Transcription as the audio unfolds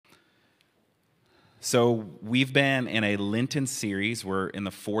So we've been in a Lenten series. We're in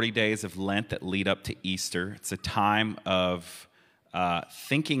the 40 days of Lent that lead up to Easter. It's a time of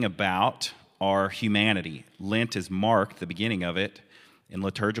thinking about our humanity. Lent is marked, the beginning of it, in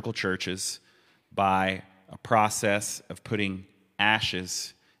liturgical churches by a process of putting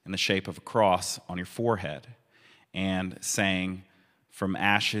ashes in the shape of a cross on your forehead and saying, from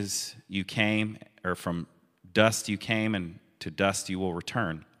ashes you came, or from dust you came, and to dust you will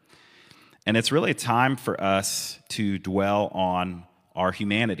return. And it's really a time for us to dwell on our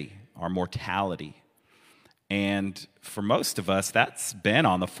humanity, our mortality. And for most of us, that's been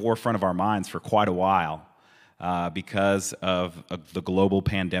on the forefront of our minds for quite a while because of the global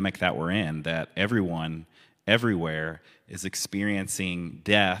pandemic that we're in, that everyone, everywhere, is experiencing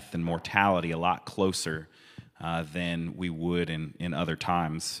death and mortality a lot closer than we would in other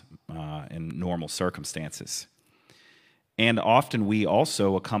times in normal circumstances. And often we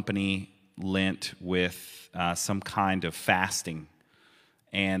also accompany Lent with some kind of fasting.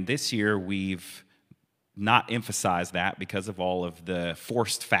 And this year we've not emphasized that because of all of the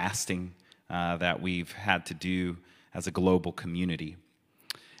forced fasting that we've had to do as a global community.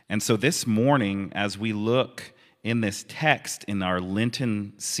 And so this morning, as we look in this text in our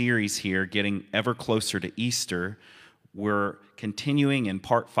Lenten series here, getting ever closer to Easter, we're continuing in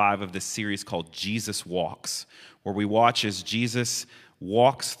part 5 of this series called Jesus Walks, where we watch as Jesus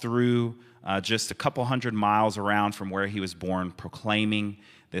walks through just a couple hundred miles around from where he was born, proclaiming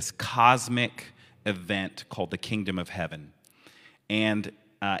this cosmic event called the Kingdom of Heaven. And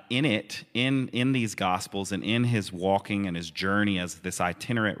in these Gospels and in his walking and his journey as this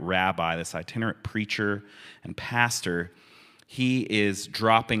itinerant rabbi, this itinerant preacher and pastor, he is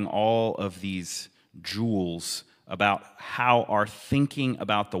dropping all of these jewels about how our thinking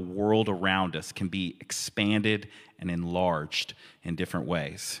about the world around us can be expanded and enlarged in different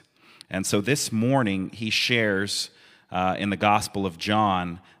ways. And so this morning, he shares in the Gospel of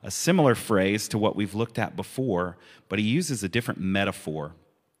John a similar phrase to what we've looked at before, but he uses a different metaphor.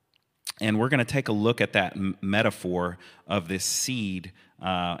 And we're going to take a look at that metaphor of this seed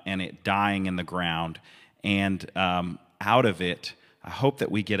and it dying in the ground. And out of it, I hope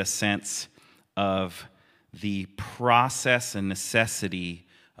that we get a sense of the process and necessity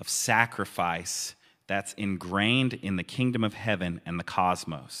of sacrifice that's ingrained in the kingdom of heaven and the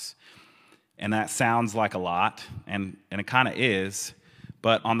cosmos. And that sounds like a lot, and it kind of is,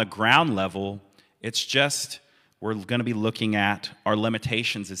 but on the ground level, it's just we're going to be looking at our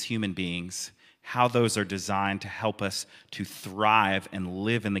limitations as human beings, how those are designed to help us to thrive and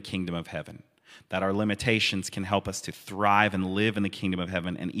live in the kingdom of heaven. That our limitations can help us to thrive and live in the kingdom of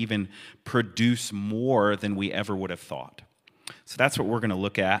heaven and even produce more than we ever would have thought. So that's what we're going to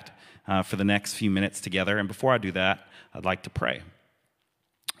look at for the next few minutes together. And before I do that, I'd like to pray.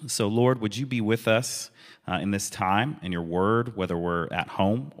 So Lord, would you be with us in this time, in your word, whether we're at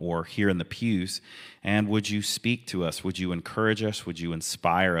home or here in the pews, and would you speak to us? Would you encourage us? Would you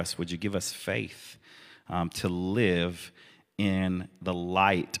inspire us? Would you give us faith to live in the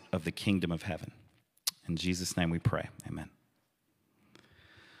light of the kingdom of heaven? In Jesus' name we pray. Amen.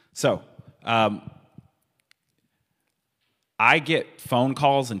 So, I get phone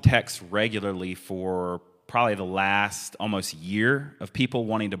calls and texts regularly for probably the last almost year of people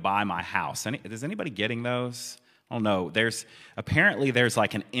wanting to buy my house. Is anybody getting those? I don't know. There's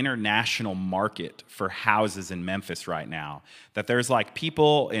like an international market for houses in Memphis right now. That there's like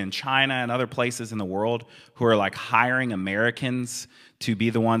people in China and other places in the world who are like hiring Americans to be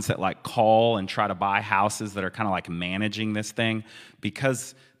the ones that like call and try to buy houses, that are kind of like managing this thing,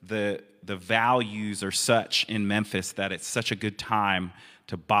 because the values are such in Memphis that it's such a good time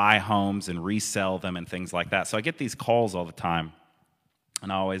to buy homes and resell them and things like that. So I get these calls all the time, and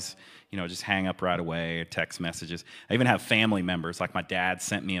I always, just hang up right away, text messages. I even have family members, like my dad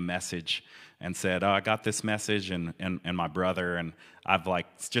sent me a message and said, I got this message, and my brother, and I've like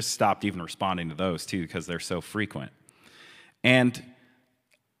just stopped even responding to those too because they're so frequent. And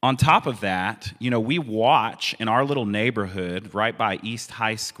on top of that, we watch in our little neighborhood right by East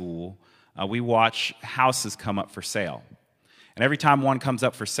High School, we watch houses come up for sale. And every time one comes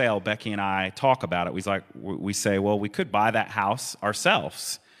up for sale, Becky and I talk about it. We say, well, we could buy that house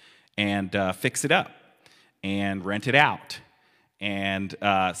ourselves and fix it up and rent it out. And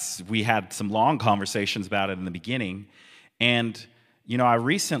we had some long conversations about it in the beginning. And, I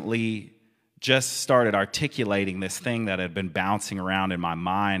recently just started articulating this thing that had been bouncing around in my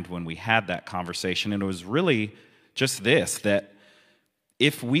mind when we had that conversation. And it was really just this, that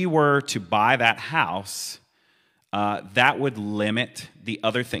if we were to buy that house, that would limit the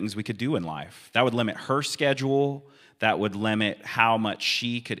other things we could do in life. That would limit her schedule. that would limit how much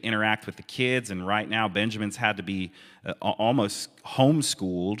she could interact with the kids. And right now, Benjamin's had to be almost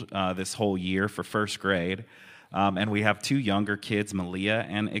homeschooled this whole year for first grade. And we have 2 younger kids, Malia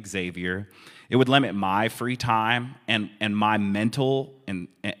and Xavier. It would limit my free time and my mental and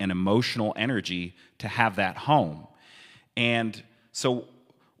emotional energy to have that home. And so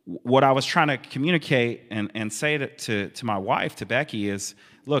what I was trying to communicate and say to my wife, to Becky, is,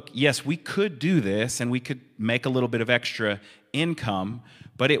 look, yes, we could do this and we could make a little bit of extra income,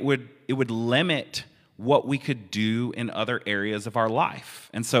 but it would limit what we could do in other areas of our life.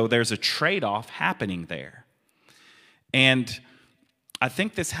 And so there's a trade-off happening there. And I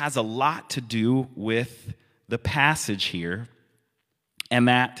think this has a lot to do with the passage here, and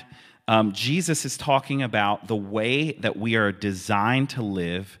that Jesus is talking about the way that we are designed to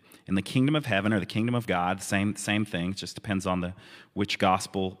live in the kingdom of heaven or the kingdom of God. Same thing. It just depends on which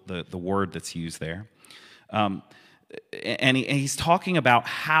gospel, the word that's used there. And he's talking about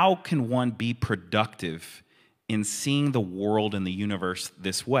how can one be productive in seeing the world and the universe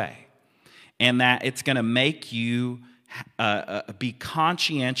this way, and that it's going to make you be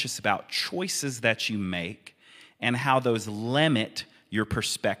conscientious about choices that you make and how those limit your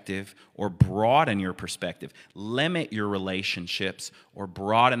perspective or broaden your perspective, limit your relationships or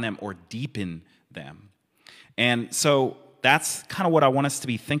broaden them or deepen them. And so that's kind of what I want us to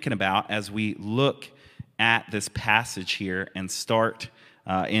be thinking about as we look at this passage here and start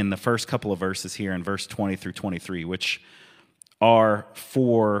in the first couple of verses here in verse 20 through 23, which are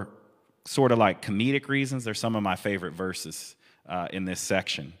for sort of like comedic reasons. They're some of my favorite verses in this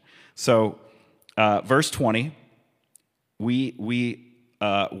section. So verse 20,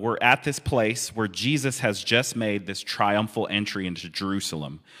 we're at this place where Jesus has just made this triumphal entry into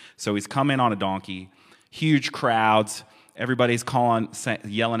Jerusalem. So he's come in on a donkey, huge crowds, everybody's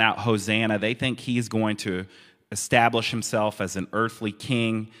yelling out Hosanna. They think he's going to establish himself as an earthly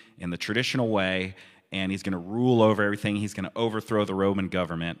king in the traditional way, and he's going to rule over everything. He's going to overthrow the Roman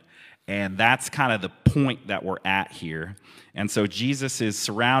government. And that's kind of the point that we're at here. And so Jesus is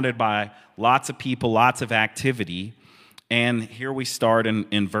surrounded by lots of people, lots of activity. And here we start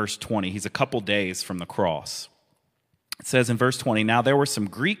in verse 20. He's a couple days from the cross. It says in verse 20, "Now there were some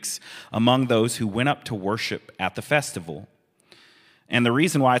Greeks among those who went up to worship at the festival." And the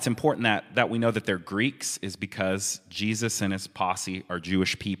reason why it's important that we know that they're Greeks is because Jesus and his posse are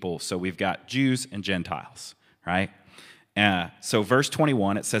Jewish people. So we've got Jews and Gentiles, right? So verse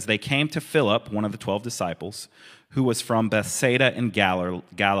 21, it says, "They came to Philip, one of the 12 disciples, who was from Bethsaida in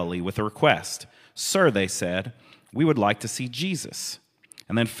Galilee, with a request. 'Sir,' they said, 'we would like to see Jesus.'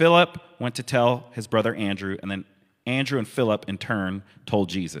 And then Philip went to tell his brother Andrew, and then Andrew and Philip in turn told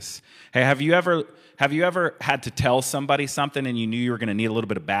Jesus." Hey, have you ever had to tell somebody something and you knew you were going to need a little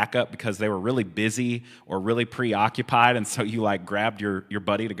bit of backup because they were really busy or really preoccupied, and so you like grabbed your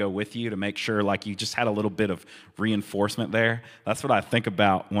buddy to go with you to make sure like you just had a little bit of reinforcement there? That's what I think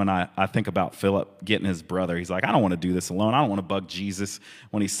about when I think about Philip getting his brother. He's like, I don't want to do this alone. I don't want to bug Jesus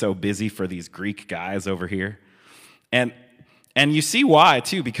when he's so busy for these Greek guys over here. And you see why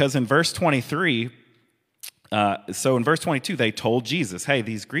too, because in verse 23, so in verse 22, they told Jesus, hey,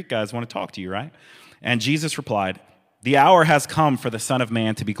 these Greek guys want to talk to you, right? And Jesus replied, "The hour has come for the Son of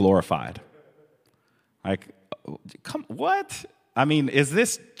Man to be glorified." Like, what? I mean, is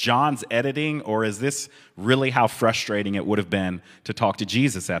this John's editing, or is this really how frustrating it would have been to talk to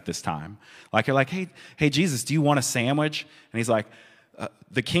Jesus at this time? Like, you're like, hey, Jesus, do you want a sandwich? And he's like,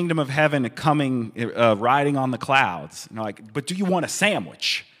 the kingdom of heaven coming, riding on the clouds. And like, but do you want a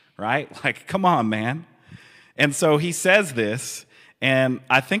sandwich, right? Like, come on, man. And so he says this, and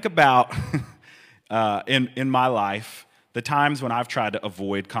I think about in my life the times when I've tried to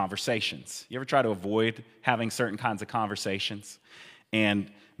avoid conversations. You ever try to avoid having certain kinds of conversations?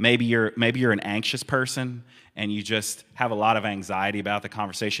 And maybe you're an anxious person and you just have a lot of anxiety about the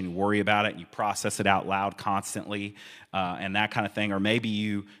conversation. You worry about it and you process it out loud constantly and that kind of thing. Or maybe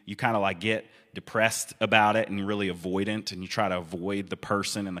you kind of like get depressed about it and you're really avoidant and you try to avoid the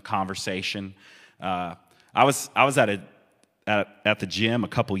person and the conversation. I was at the gym a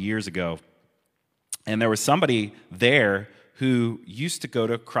couple years ago, and there was somebody there who used to go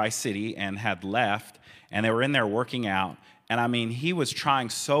to Christ City and had left, and they were in there working out. And I mean, he was trying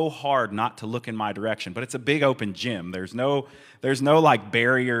so hard not to look in my direction, but it's a big open gym. There's no like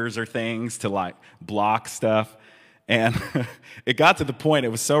barriers or things to like block stuff. And it got to the point, it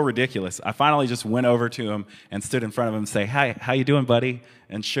was so ridiculous. I finally just went over to him and stood in front of him and say, "Hi, how you doing, buddy?"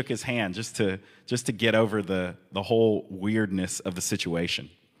 And shook his hand just to get over the whole weirdness of the situation.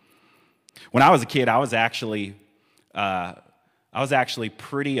 When I was a kid, I was actually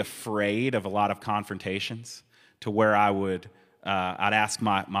pretty afraid of a lot of confrontations to where I'd ask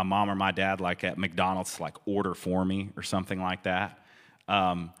my mom or my dad, like at McDonald's, to like order for me or something like that.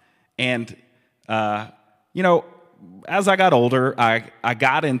 You know, as I got older, I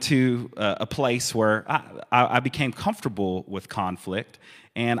got into a place where I became comfortable with conflict,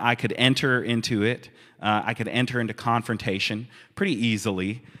 and I could enter into it. I could enter into confrontation pretty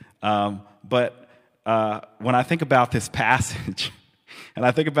easily. But when I think about this passage, and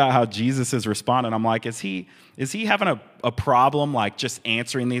I think about how Jesus is responding, I'm like, is he having a problem, like just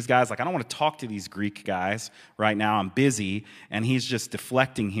answering these guys? Like, I don't want to talk to these Greek guys right now. I'm busy, and he's just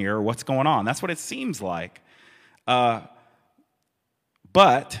deflecting here. What's going on? That's what it seems like. But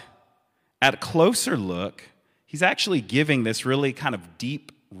at a closer look, he's actually giving this really kind of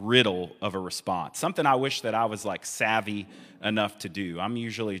deep riddle of a response, something I wish that I was like savvy enough to do. I'm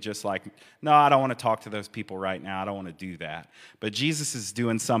usually just like, no, I don't want to talk to those people right now. I don't want to do that. But Jesus is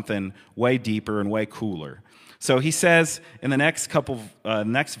doing something way deeper and way cooler. So he says in the next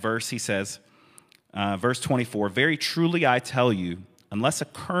verse, he says, verse 24, "Very truly I tell you, unless a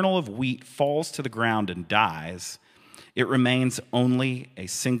kernel of wheat falls to the ground and dies, it remains only a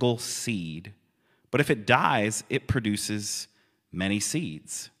single seed. But if it dies, it produces many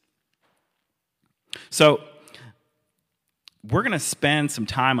seeds." So we're going to spend some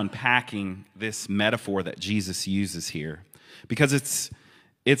time unpacking this metaphor that Jesus uses here, because it's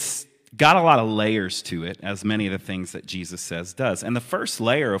got a lot of layers to it, as many of the things that Jesus says does. And the first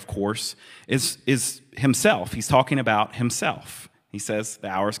layer, of course, is himself. He's talking about himself. He says, "The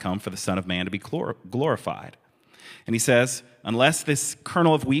hour has come for the Son of Man to be glorified." And he says, unless this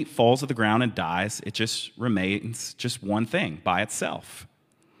kernel of wheat falls to the ground and dies, it just remains just one thing by itself.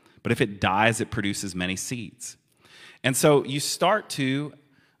 But if it dies, it produces many seeds. And so you start to,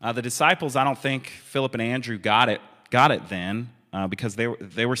 the disciples, I don't think Philip and Andrew got it then, because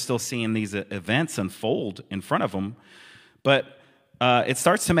they were still seeing these events unfold in front of them. But it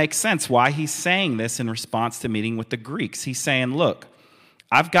starts to make sense why he's saying this in response to meeting with the Greeks. He's saying, look,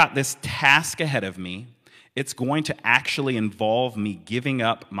 I've got this task ahead of me. It's going to actually involve me giving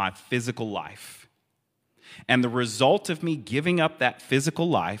up my physical life. And the result of me giving up that physical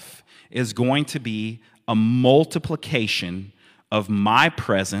life is going to be a multiplication of my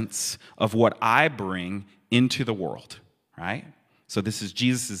presence, of what I bring into the world, right? So this is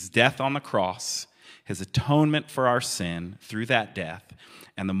Jesus' death on the cross, his atonement for our sin through that death,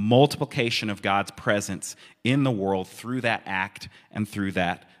 and the multiplication of God's presence in the world through that act and through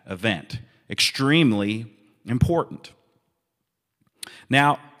that event. Extremely important.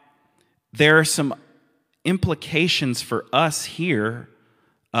 Now, there are some implications for us here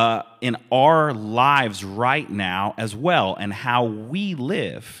in our lives right now as well, and how we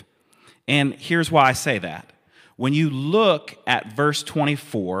live. And here's why I say that. When you look at verse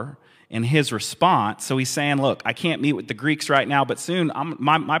 24 in his response, so he's saying, look, I can't meet with the Greeks right now, but soon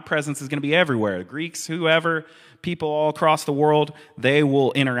my presence is going to be everywhere. The Greeks, whoever, people all across the world, they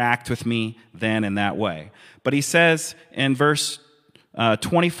will interact with me then in that way. But he says in verse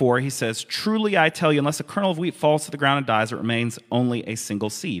 24, he says, "Truly I tell you, unless a kernel of wheat falls to the ground and dies, it remains only a single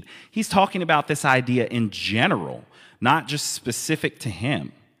seed." He's talking about this idea in general, not just specific to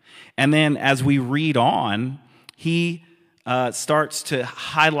him. And then as we read on, he starts to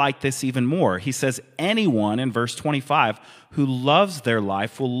highlight this even more. He says, "Anyone," in verse 25, "who loves their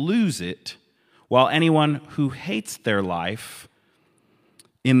life will lose it, while anyone who hates their life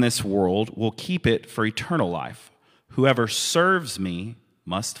in this world will keep it for eternal life. Whoever serves me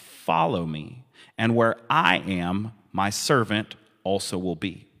must follow me, and where I am, my servant also will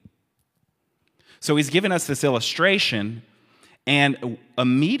be." So he's given us this illustration, and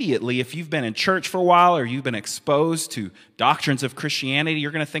immediately, if you've been in church for a while or you've been exposed to doctrines of Christianity,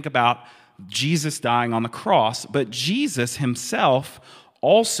 you're going to think about Jesus dying on the cross. But Jesus himself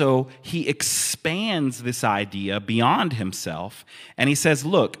also, he expands this idea beyond himself, and he says,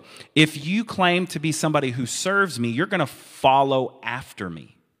 look, if you claim to be somebody who serves me, you're going to follow after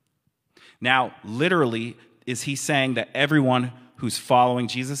me. Now, literally, is he saying that everyone who's following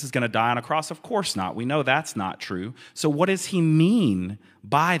Jesus is going to die on a cross? Of course not. We know that's not true. So what does he mean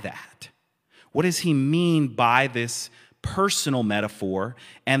by that? What does he mean by this personal metaphor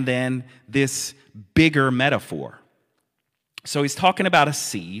and then this bigger metaphor? So he's talking about a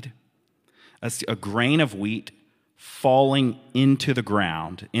seed, a grain of wheat falling into the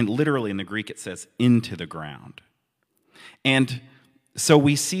ground. And literally in the Greek it says into the ground. And so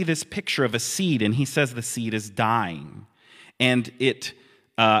we see this picture of a seed, and he says the seed is dying. And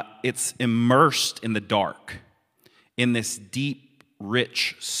it's immersed in the dark, in this deep,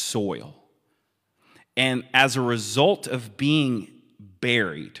 rich soil. And as a result of being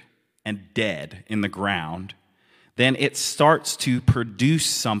buried and dead in the ground, then it starts to produce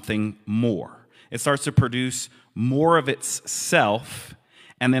something more. It starts to produce more of itself,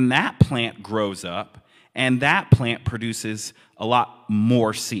 and then that plant grows up, and that plant produces a lot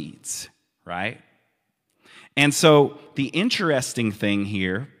more seeds, right? And so the interesting thing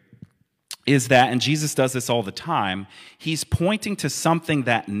here is that, and Jesus does this all the time, he's pointing to something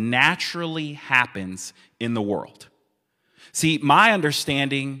that naturally happens in the world. See, my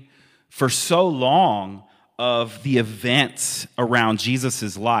understanding for so long of the events around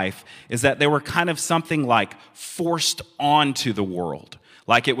Jesus' life is that they were kind of something like forced onto the world.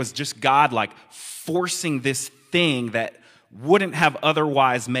 Like it was just God like forcing this thing that wouldn't have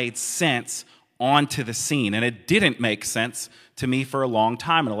otherwise made sense onto the scene. And it didn't make sense to me for a long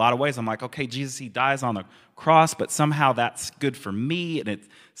time. In a lot of ways, I'm like, okay, Jesus, he dies on the cross, but somehow that's good for me and it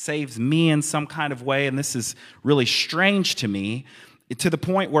saves me in some kind of way. And this is really strange to me, to the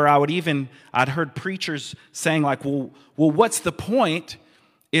point where I'd heard preachers saying like, well, what's the point?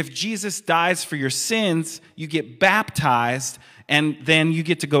 If Jesus dies for your sins, you get baptized, and then you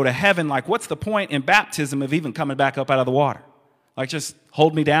get to go to heaven. Like, what's the point in baptism of even coming back up out of the water? Like, just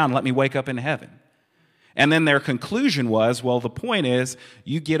hold me down and let me wake up in heaven. And then their conclusion was, well, the point is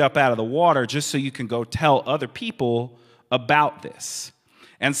you get up out of the water just so you can go tell other people about this.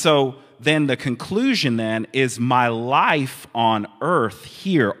 And so then the conclusion then is my life on earth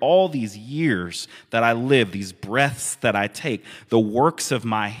here, all these years that I live, these breaths that I take, the works of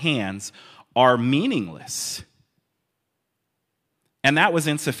my hands are meaningless. And that was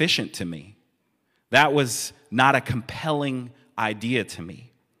insufficient to me. That was not a compelling idea to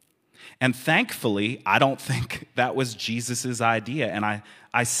me. And thankfully, I don't think that was Jesus's idea. And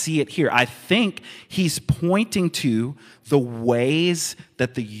I see it here. I think he's pointing to the ways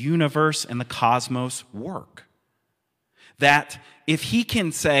that the universe and the cosmos work. That if he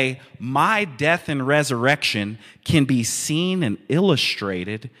can say, my death and resurrection can be seen and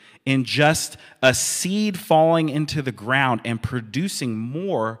illustrated in just a seed falling into the ground and producing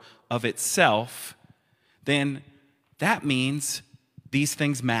more of itself, then that means these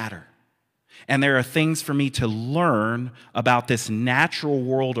things matter. And there are things for me to learn about this natural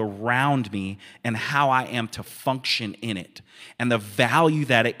world around me and how I am to function in it, and the value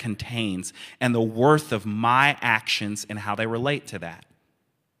that it contains, and the worth of my actions and how they relate to that.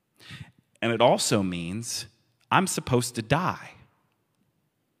 And it also means I'm supposed to die.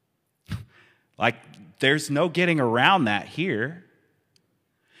 Like, there's no getting around that here.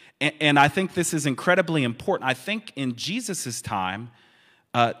 And I think this is incredibly important. I think in Jesus' time,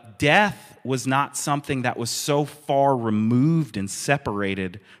 death was not something that was so far removed and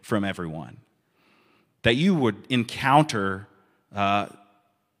separated from everyone that you would encounter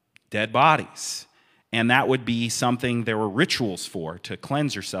dead bodies. And that would be something there were rituals for, to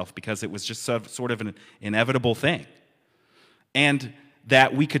cleanse yourself, because it was just sort of an inevitable thing. And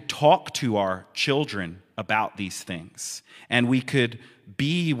that we could talk to our children about these things, and we could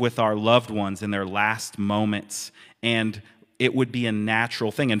be with our loved ones in their last moments, and it would be a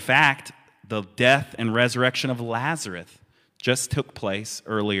natural thing. In fact, the death and resurrection of Lazarus just took place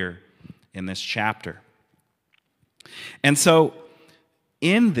earlier in this chapter. And so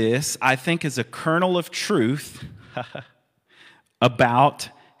in this, I think, is a kernel of truth about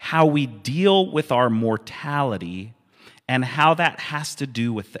how we deal with our mortality and how that has to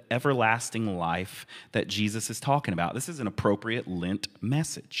do with the everlasting life that Jesus is talking about. This is an appropriate Lent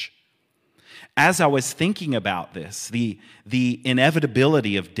message. As I was thinking about this, the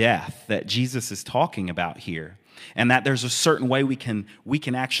inevitability of death that Jesus is talking about here, and that there's a certain way we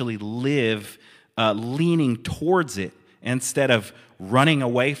can actually live leaning towards it instead of running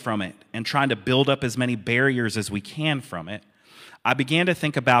away from it and trying to build up as many barriers as we can from it, I began to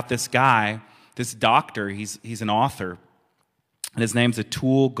think about this guy, this doctor. He's an author, and his name's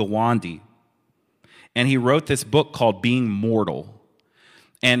Atul Gawande. And he wrote this book called Being Mortal.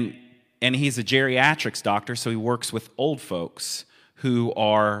 And he's a geriatrics doctor, so he works with old folks who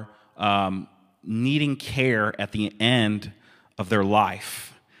are needing care at the end of their life.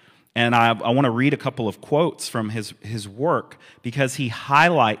 And I want to read a couple of quotes from his work, because he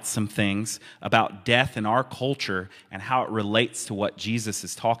highlights some things about death in our culture and how it relates to what Jesus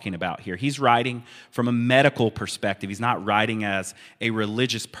is talking about here. He's writing from a medical perspective. He's not writing as a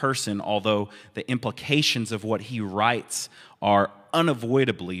religious person, although the implications of what he writes are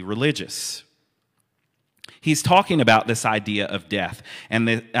unavoidably religious. He's talking about this idea of death, and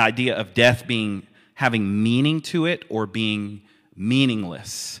the idea of death having meaning to it or being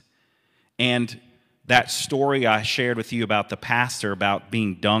meaningless. And that story I shared with you about the pastor about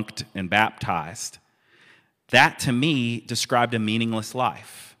being dunked and baptized, that to me described a meaningless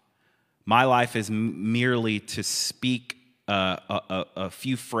life. My life is merely to speak a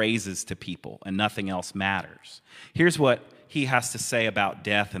few phrases to people, and nothing else matters. Here's what he has to say about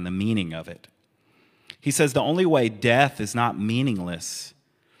death and the meaning of it. He says the only way death is not meaningless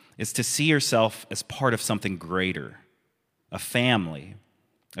is to see yourself as part of something greater, a family,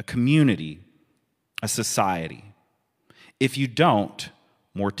 a community, a society. If you don't,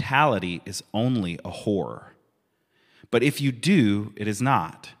 mortality is only a horror. But if you do, it is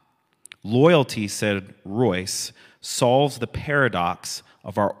not. Loyalty, said Royce, solves the paradox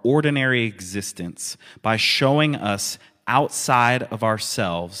of our ordinary existence by showing us outside of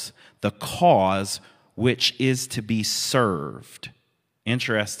ourselves the cause which is to be served.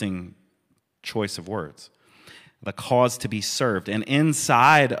 Interesting choice of words. The cause to be served, and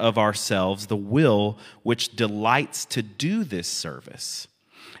inside of ourselves, the will which delights to do this service,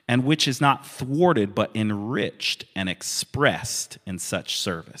 and which is not thwarted but enriched and expressed in such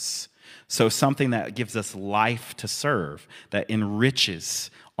service. So something that gives us life to serve, that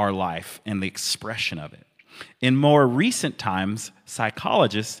enriches our life and the expression of it. In more recent times,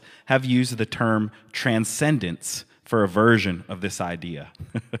 psychologists have used the term transcendence for a version of this idea.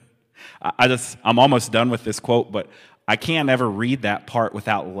 I'm almost done with this quote, but I can't ever read that part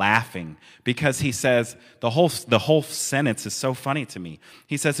without laughing because he says, the whole sentence is so funny to me.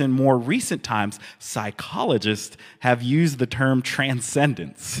 He says, in more recent times, psychologists have used the term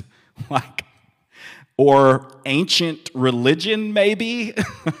transcendence, or ancient religion, maybe?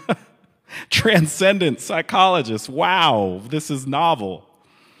 Transcendent psychologists. Wow, this is novel.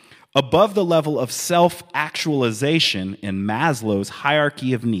 Above the level of self-actualization in Maslow's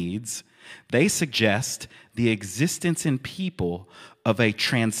hierarchy of needs, they suggest the existence in people of a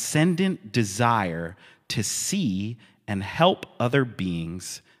transcendent desire to see and help other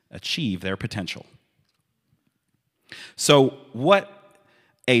beings achieve their potential. So what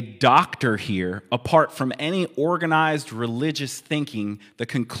a doctor here, apart from any organized religious thinking, the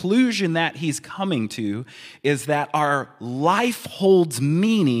conclusion that he's coming to is that our life holds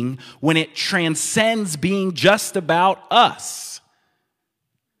meaning when it transcends being just about us.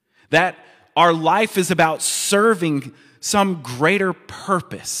 That our life is about serving some greater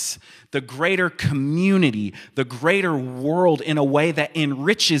purpose, the greater community, the greater world in a way that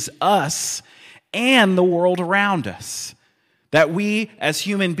enriches us and the world around us. That we, as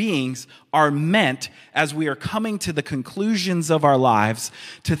human beings, are meant, as we are coming to the conclusions of our lives,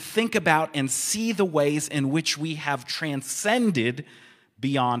 to think about and see the ways in which we have transcended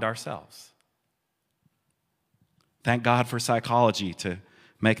beyond ourselves. Thank God for psychology to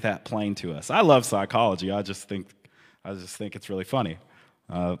make that plain to us. I love psychology. I just think it's really funny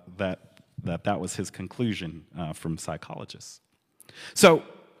that was his conclusion from psychologists. So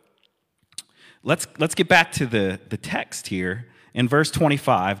let's get back to the text here. In verse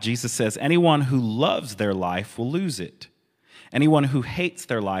 25, Jesus says, anyone who loves their life will lose it. Anyone who hates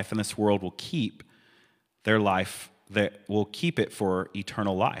their life in this world will keep their life, that will keep it for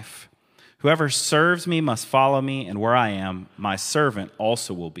eternal life. Whoever serves me must follow me, and where I am, my servant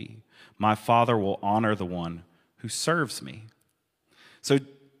also will be. My Father will honor the one who serves me. So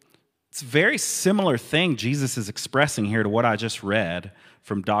it's a very similar thing Jesus is expressing here to what I just read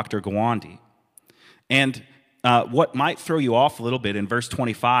from Dr. Gawande. And what might throw you off a little bit in verse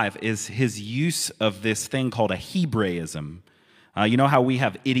 25 is his use of this thing called a Hebraism. You know how we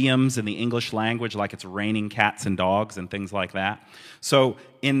have idioms in the English language, like it's raining cats and dogs and things like that? So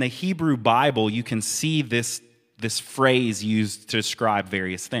in the Hebrew Bible, you can see this phrase used to describe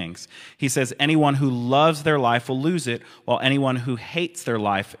various things. He says, anyone who loves their life will lose it, while anyone who hates their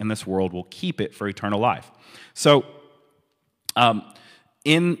life in this world will keep it for eternal life. So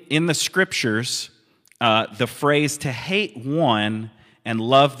in the scriptures, the phrase to hate one and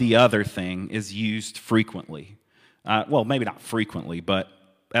love the other thing is used frequently. Well, maybe not frequently, but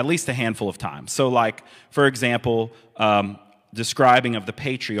at least a handful of times. So like, for example, describing of the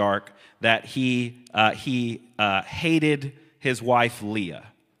patriarch that he hated his wife Leah,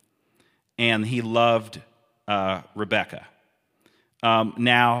 and he loved Rebekah.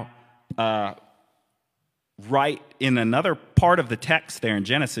 Right in another part of the text there in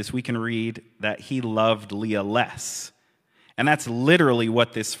Genesis, we can read that he loved Leah less. And that's literally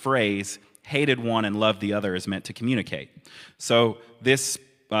what this phrase, hated one and loved the other, is meant to communicate. So this,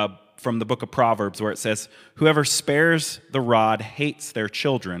 from the book of Proverbs, where it says, whoever spares the rod hates their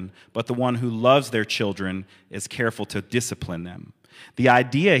children, but the one who loves their children is careful to discipline them. The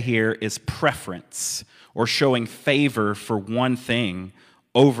idea here is preference, or showing favor for one thing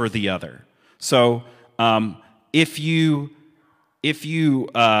over the other. So if you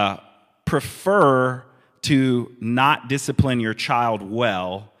prefer to not discipline your child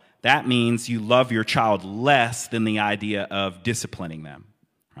well, that means you love your child less than the idea of disciplining them,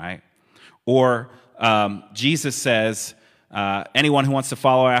 right? Or Jesus says, anyone who wants to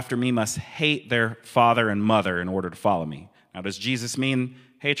follow after me must hate their father and mother in order to follow me. Now, does Jesus mean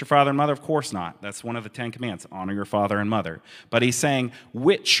hate your father and mother? Of course not. That's one of the 10 Commandments, honor your father and mother. But he's saying,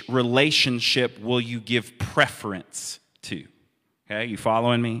 which relationship will you give preference to? Okay, you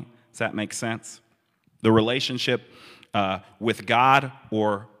following me? Does that make sense? The relationship with God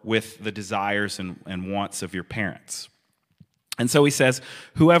or with the desires and wants of your parents. And so he says,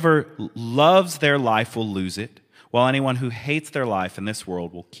 whoever loves their life will lose it, while anyone who hates their life in this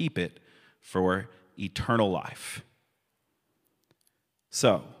world will keep it for eternal life.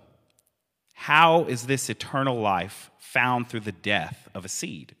 So, how is this eternal life found through the death of a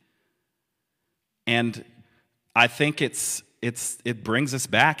seed? And I think it brings us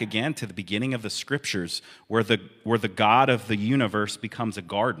back again to the beginning of the scriptures where the God of the universe becomes a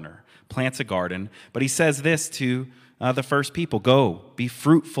gardener, plants a garden. But he says this to the first people, go, be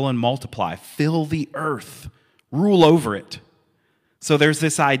fruitful and multiply, fill the earth, rule over it. So there's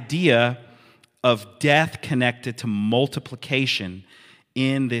this idea of death connected to multiplication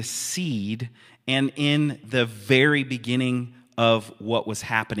in this seed and in the very beginning of what was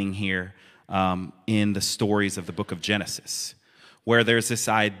happening here in the stories of the book of Genesis, where there's this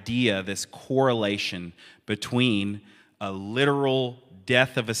idea, this correlation between a literal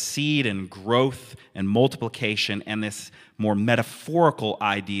death of a seed and growth and multiplication and this more metaphorical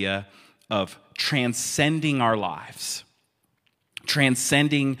idea of transcending our lives,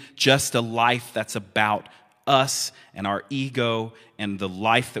 transcending just a life that's about us and our ego and the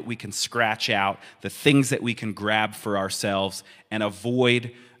life that we can scratch out, the things that we can grab for ourselves and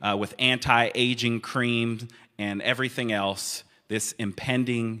avoid with anti-aging cream and everything else, this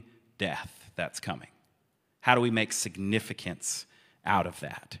impending death that's coming. How do we make significance out of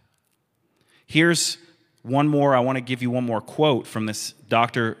that? Here's one more, I want to give you one more quote from this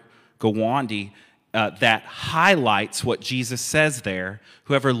Dr. Gawande that highlights what Jesus says there.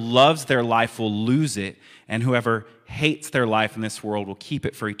 Whoever loves their life will lose it, and whoever hates their life in this world will keep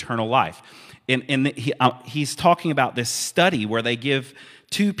it for eternal life. He's talking about this study where they give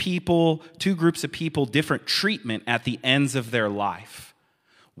two groups of people different treatment at the ends of their life.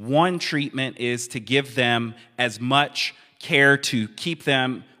 One treatment is to give them as much care to keep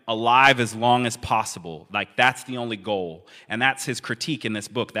them alive as long as possible. Like, that's the only goal. And that's his critique in this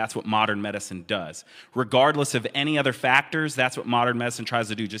book. That's what modern medicine does. Regardless of any other factors, that's what modern medicine tries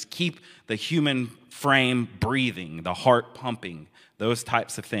to do. Just keep the human frame breathing, the heart pumping, those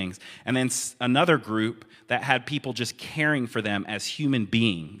types of things. And then another group that had people just caring for them as human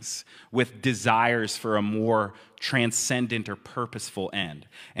beings with desires for a more transcendent or purposeful end.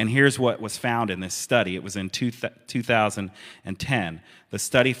 And here's what was found in this study. It was in 2010. The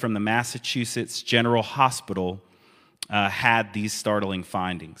study from the Massachusetts General Hospital had these startling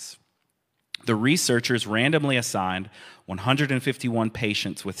findings. The researchers randomly assigned 151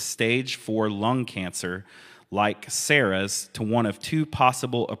 patients with stage 4 lung cancer like Sarah's to one of two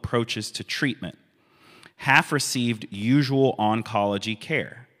possible approaches to treatment. Half received usual oncology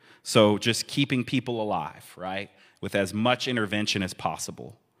care, so just keeping people alive, right, with as much intervention as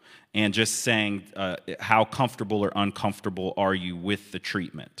possible, and just saying how comfortable or uncomfortable are you with the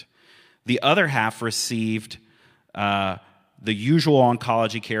treatment. The other half received the usual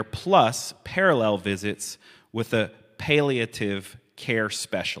oncology care plus parallel visits with a palliative care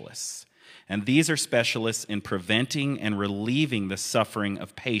specialists. And these are specialists in preventing and relieving the suffering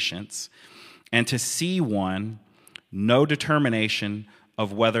of patients. And to see one, no determination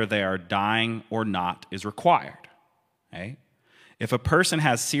of whether they are dying or not is required. Okay? If a person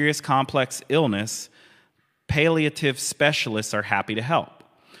has serious complex illness, palliative specialists are happy to help.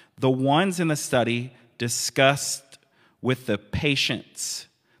 The ones in the study discussed with the patients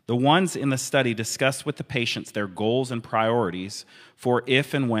their goals and priorities for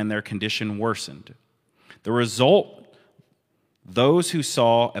if and when their condition worsened. The result, those who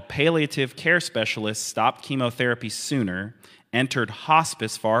saw a palliative care specialist stopped chemotherapy sooner, entered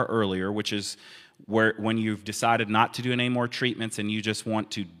hospice far earlier, which is where when you've decided not to do any more treatments and you just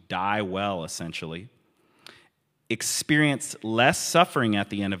want to die well, essentially, experienced less suffering at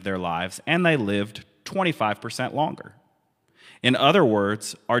the end of their lives, and they lived 25% longer. In other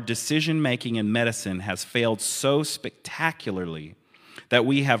words, our decision-making in medicine has failed so spectacularly that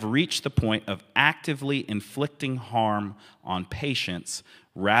we have reached the point of actively inflicting harm on patients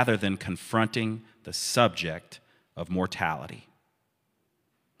rather than confronting the subject of mortality.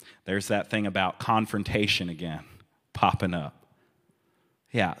 There's that thing about confrontation again, popping up.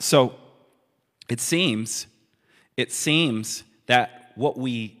 Yeah, so it seems that what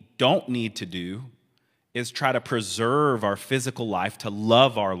we don't need to do is try to preserve our physical life, to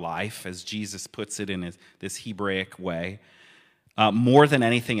love our life, as Jesus puts it in this Hebraic way, more than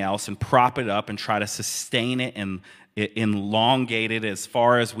anything else, and prop it up and try to sustain it and elongate it as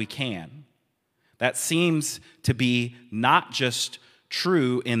far as we can. That seems to be not just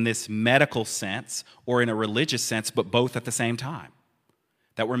true in this medical sense or in a religious sense, but both at the same time.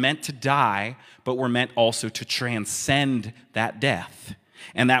 That we're meant to die, but we're meant also to transcend that death.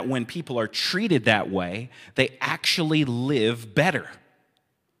 And that when people are treated that way, they actually live better.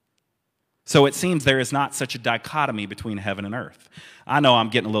 So it seems there is not such a dichotomy between heaven and earth. I know I'm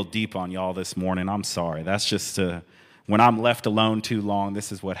getting a little deep on y'all this morning. I'm sorry. That's just when I'm left alone too long,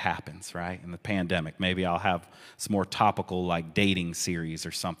 this is what happens, right? In the pandemic, maybe I'll have some more topical like dating series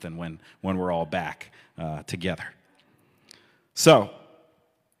or something when we're all back together. So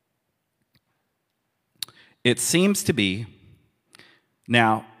it seems to be,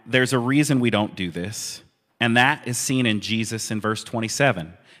 now there's a reason we don't do this, and that is seen in Jesus in verse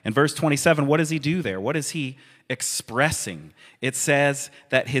 27. In verse 27, what does he do there? What is he expressing? It says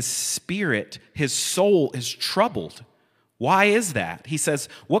that his spirit, his soul is troubled. Why is that? He says,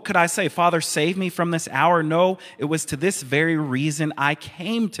 what could I say? Father, save me from this hour? No, it was to this very reason I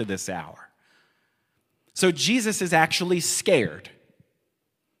came to this hour. So Jesus is actually scared.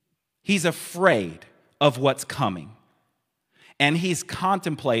 He's afraid of what's coming. And he's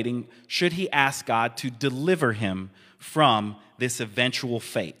contemplating, should he ask God to deliver him from this eventual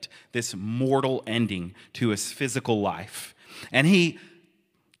fate, this mortal ending to his physical life. And he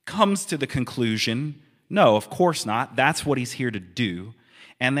comes to the conclusion, no, of course not. That's what he's here to do.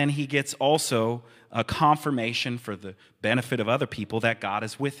 And then he gets also a confirmation for the benefit of other people that God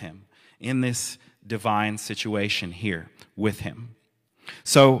is with him in this divine situation here with him.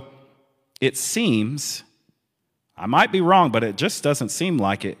 So it seems, I might be wrong, but it just doesn't seem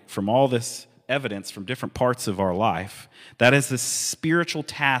like it from all this evidence from different parts of our life, that is the spiritual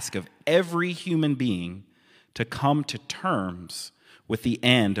task of every human being to come to terms with the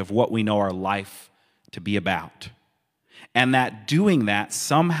end of what we know our life to be about. And that doing that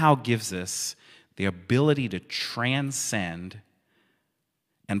somehow gives us the ability to transcend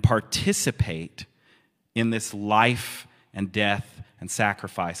and participate in this life and death and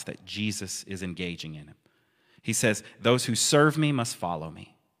sacrifice that Jesus is engaging in. He says, those who serve me must follow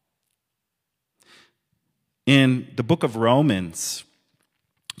me. In the book of Romans,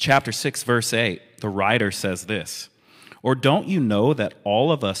 chapter 6, verse 8, the writer says this, or don't you know that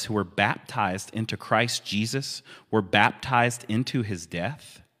all of us who were baptized into Christ Jesus were baptized into his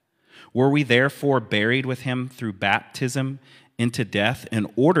death? Were we therefore buried with him through baptism into death, in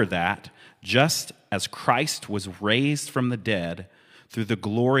order that, just as Christ was raised from the dead through the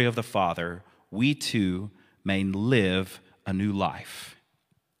glory of the Father, we too may live a new life?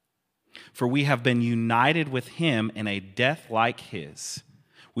 For we have been united with him in a death like his.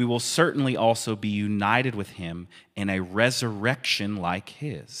 We will certainly also be united with him in a resurrection like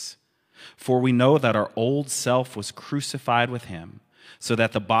his. For we know that our old self was crucified with him, so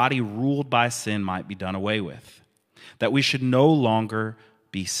that the body ruled by sin might be done away with, that we should no longer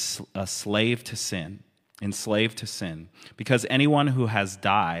be a slave to sin, enslaved to sin, because anyone who has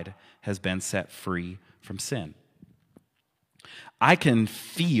died has been set free from sin. I can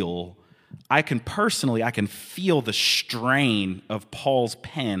feel the strain of Paul's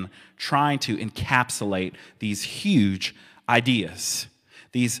pen trying to encapsulate these huge ideas,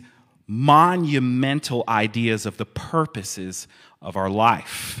 these monumental ideas of the purposes of our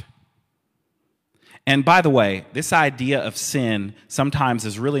life. And by the way, this idea of sin sometimes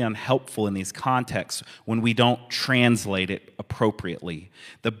is really unhelpful in these contexts when we don't translate it appropriately.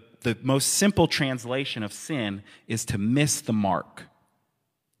 The most simple translation of sin is to miss the mark.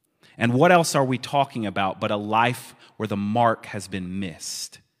 And what else are we talking about but a life where the mark has been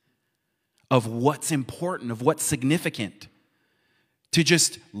missed? Of what's important, of what's significant. To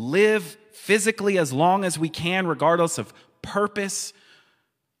just live physically as long as we can, regardless of purpose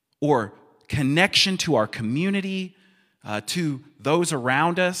or connection to our community, to those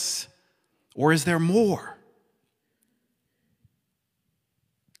around us? Or is there more?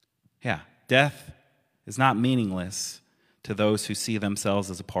 Yeah, death is not meaningless to those who see themselves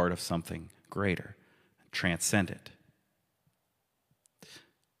as a part of something greater, transcendent.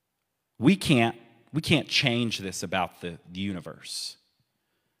 We can't change this about the universe.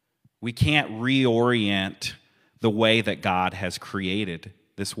 We can't reorient the way that God has created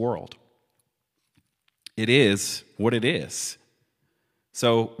this world. It is what it is.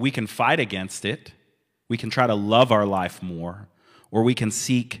 So we can fight against it. We can try to love our life more, or we can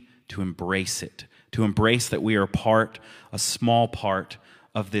seek to embrace it, to embrace that we are a small part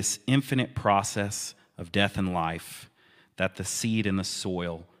of this infinite process of death and life that the seed in the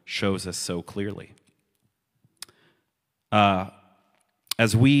soil shows us so clearly.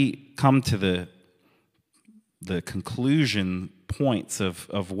 As we come to the conclusion points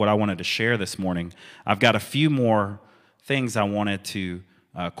of what I wanted to share this morning, I've got a few more things I wanted to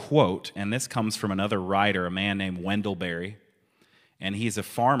quote, and this comes from another writer, a man named Wendell Berry, and he's a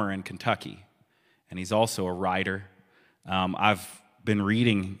farmer in Kentucky, and he's also a writer. I've been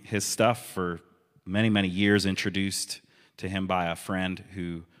reading his stuff for many, many years, introduced to him by a friend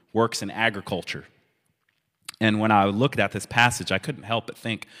who works in agriculture. And when I looked at this passage, I couldn't help but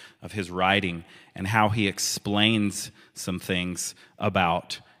think of his writing and how he explains some things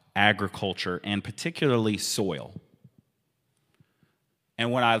about agriculture and particularly soil.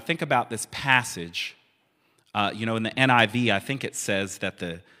 And when I think about this passage, in the NIV, I think it says that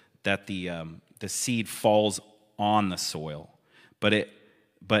the seed falls on the soil,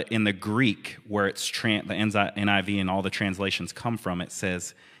 but in the Greek, where the NIV and all the translations come from, it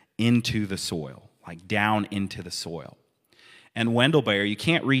says into the soil, like down into the soil. And Wendell Berry, you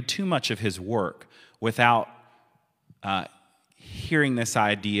can't read too much of his work without hearing this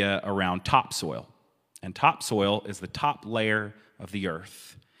idea around topsoil. And topsoil is the top layer of the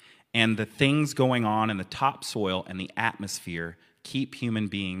earth. And the things going on in the topsoil and the atmosphere keep human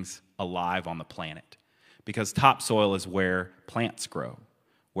beings alive on the planet. Because topsoil is where plants grow,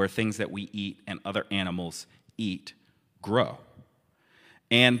 where things that we eat and other animals eat grow.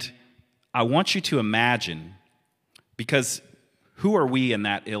 And I want you to imagine, because who are we in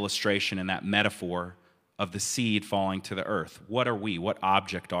that illustration, in that metaphor of the seed falling to the earth? What are we? What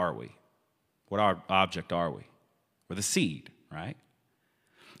object are we? What object are we? We're the seed, right?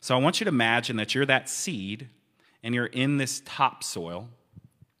 So I want you to imagine that you're that seed and you're in this topsoil,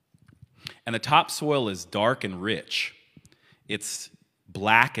 and the topsoil is dark and rich. It's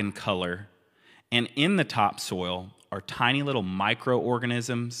black in color, and in the topsoil are tiny little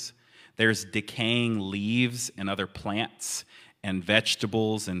microorganisms. There's decaying leaves and other plants and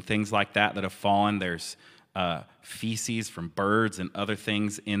vegetables and things like that have fallen. There's feces from birds and other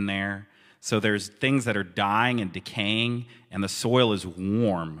things in there. So there's things that are dying and decaying, and the soil is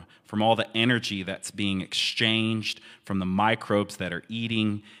warm from all the energy that's being exchanged from the microbes that are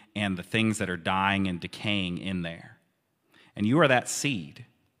eating and the things that are dying and decaying in there. And you are that seed.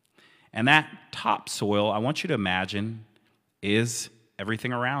 And that topsoil, I want you to imagine, is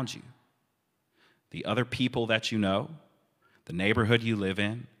everything around you. The other people that you know, the neighborhood you live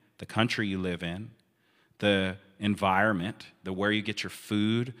in, the country you live in, the environment, where you get your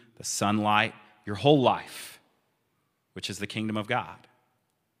food, the sunlight, your whole life, which is the kingdom of God.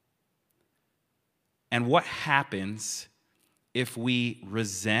 And what happens if we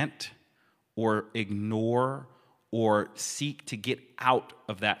resent or ignore or seek to get out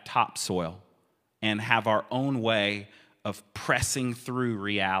of that topsoil and have our own way of pressing through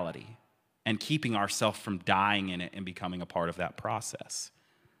reality and keeping ourselves from dying in it and becoming a part of that process?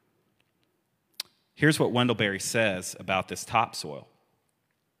 Here's what Wendell Berry says about this topsoil.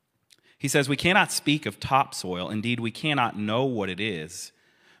 He says, "We cannot speak of topsoil, indeed we cannot know what it is,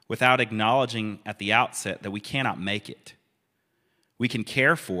 without acknowledging at the outset that we cannot make it. We can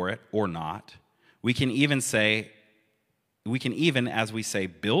care for it or not. We can even, as we say,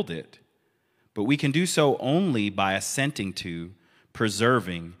 build it, but we can do so only by assenting to,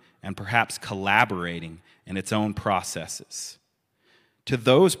 preserving, and perhaps collaborating in its own processes. To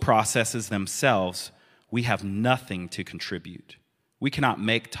those processes themselves, we have nothing to contribute. We cannot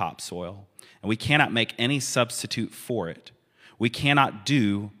make topsoil, and we cannot make any substitute for it. We cannot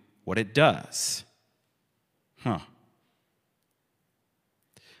do what it does."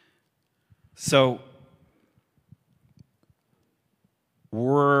 So,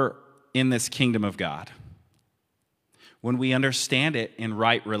 we're in this kingdom of God. When we understand it in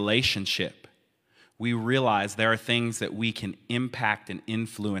right relationship, we realize there are things that we can impact and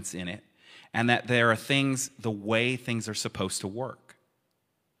influence in it, and that there are things, the way things are supposed to work.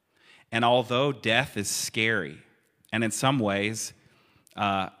 And although death is scary, and in some ways,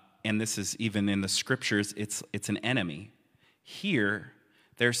 and this is even in the scriptures, it's an enemy, here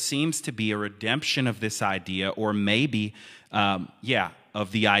there seems to be a redemption of this idea, or maybe,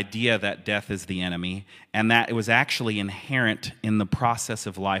 of the idea that death is the enemy, and that it was actually inherent in the process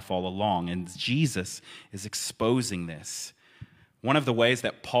of life all along. And Jesus is exposing this. One of the ways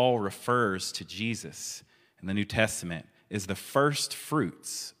that Paul refers to Jesus in the New Testament is the first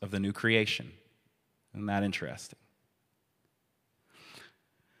fruits of the new creation. Isn't that interesting?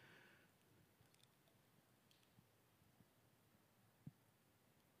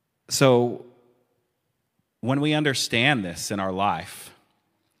 So, when we understand this in our life,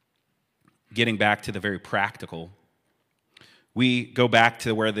 getting back to the very practical, we go back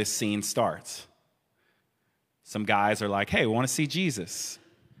to where this scene starts. Some guys are like, hey, we want to see Jesus.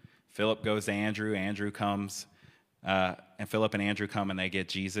 Philip goes to Andrew. Andrew comes, and Philip and Andrew come, and they get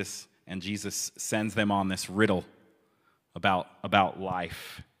Jesus. And Jesus sends them on this riddle about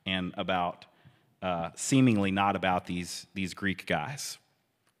life and about seemingly not about these Greek guys.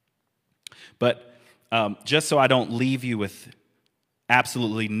 But just so I don't leave you with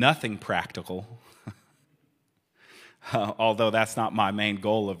absolutely nothing practical, although that's not my main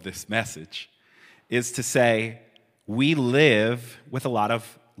goal of this message, is to say we live with a lot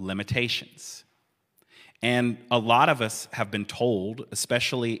of limitations. And a lot of us have been told,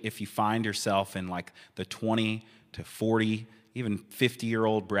 especially if you find yourself in like the 20 to 40, even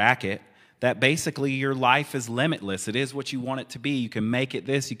 50-year-old bracket, that basically your life is limitless. It is what you want it to be. You can make it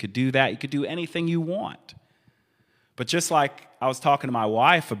this, you could do that, you could do anything you want. But just like I was talking to my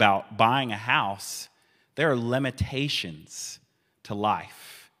wife about buying a house, there are limitations to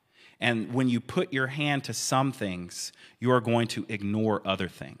life. And when you put your hand to some things, you are going to ignore other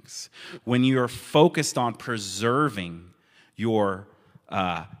things. When you are focused on preserving your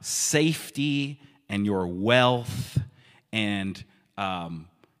safety and your wealth and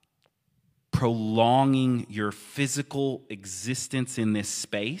prolonging your physical existence in this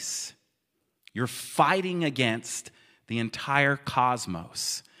space, you're fighting against the entire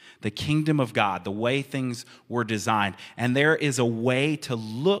cosmos, the kingdom of God, the way things were designed. And there is a way to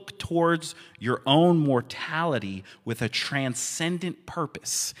look towards your own mortality with a transcendent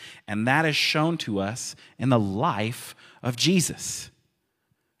purpose. And that is shown to us in the life of Jesus.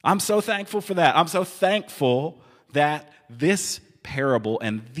 I'm so thankful for that. I'm so thankful that this parable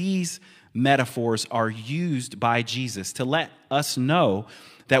and these metaphors are used by Jesus to let us know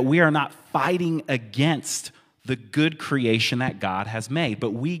that we are not fighting against the good creation that God has made,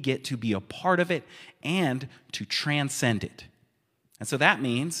 but we get to be a part of it and to transcend it. And so that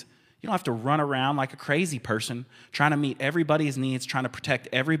means you don't have to run around like a crazy person trying to meet everybody's needs, trying to protect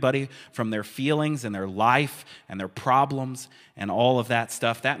everybody from their feelings and their life and their problems and all of that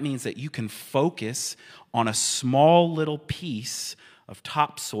stuff. That means that you can focus on a small little piece of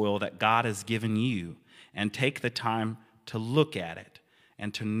topsoil that God has given you and take the time to look at it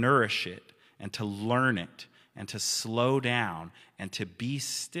and to nourish it and to learn it and to slow down and to be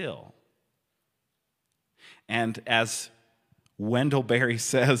still. And as Wendell Berry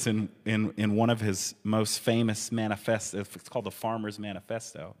says in one of his most famous manifestos, it's called the Farmer's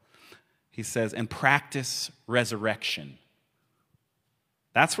Manifesto, he says, and practice resurrection.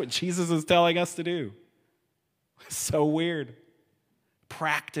 That's what Jesus is telling us to do. It's so weird.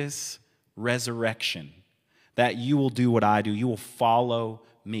 Practice resurrection. That you will do what I do. You will follow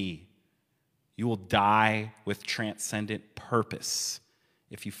me. You will die with transcendent purpose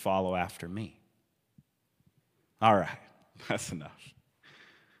if you follow after me. All right, that's enough.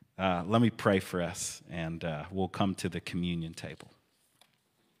 Let me pray for us, and we'll come to the communion table.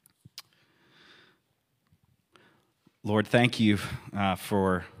 Lord, thank you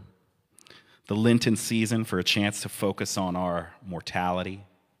for the Lenten season, for a chance to focus on our mortality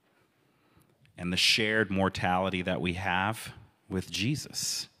and the shared mortality that we have with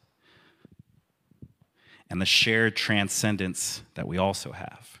Jesus, and the shared transcendence that we also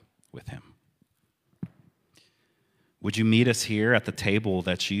have with him. Would you meet us here at the table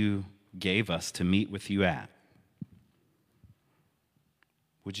that you gave us to meet with you at?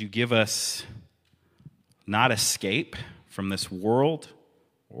 Would you give us not escape from this world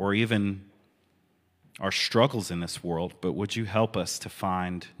or even our struggles in this world, but would you help us to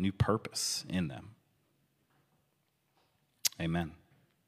find new purpose in them? Amen.